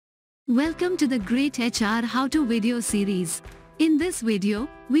Welcome to the greytHR How-To video series. In this video,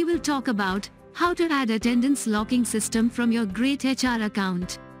 we will talk about how to add attendance locking system from your greytHR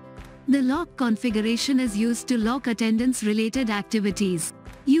account. The lock configuration is used to lock attendance-related activities.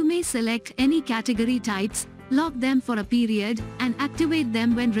 You may select any category types, lock them for a period, and activate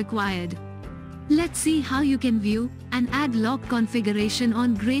them when required. Let's see how you can view and add lock configuration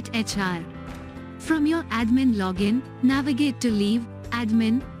on greytHR. From your admin login, navigate to Leave,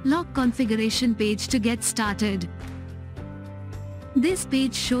 Admin, Lock Configuration page to get started. This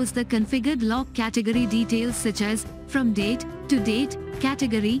page shows the configured lock category details such as from date, to date,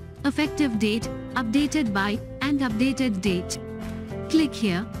 category, effective date, updated by, and updated date. Click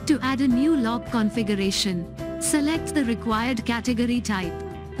here to add a new lock configuration. Select the required category type.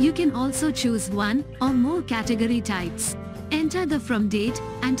 You can also choose one or more category types. Enter the from date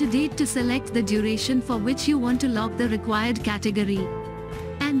and to date to select the duration for which you want to lock the required category.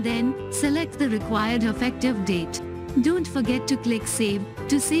 And then, select the required effective date. Don't forget to click Save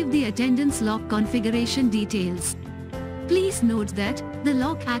to save the attendance lock configuration details. Please note that the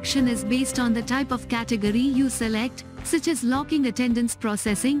lock action is based on the type of category you select, such as locking attendance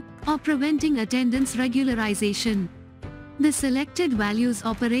processing or preventing attendance regularization. The selected values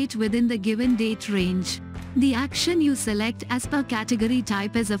operate within the given date range. The action you select as per category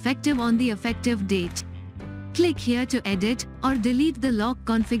type is effective on the effective date. Click here to edit or delete the lock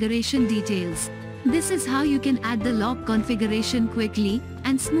configuration details. This is how you can add the lock configuration quickly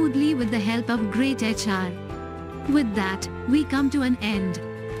and smoothly with the help of greytHR. With that, we come to an end.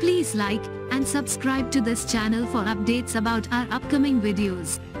 Please like and subscribe to this channel for updates about our upcoming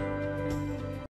videos.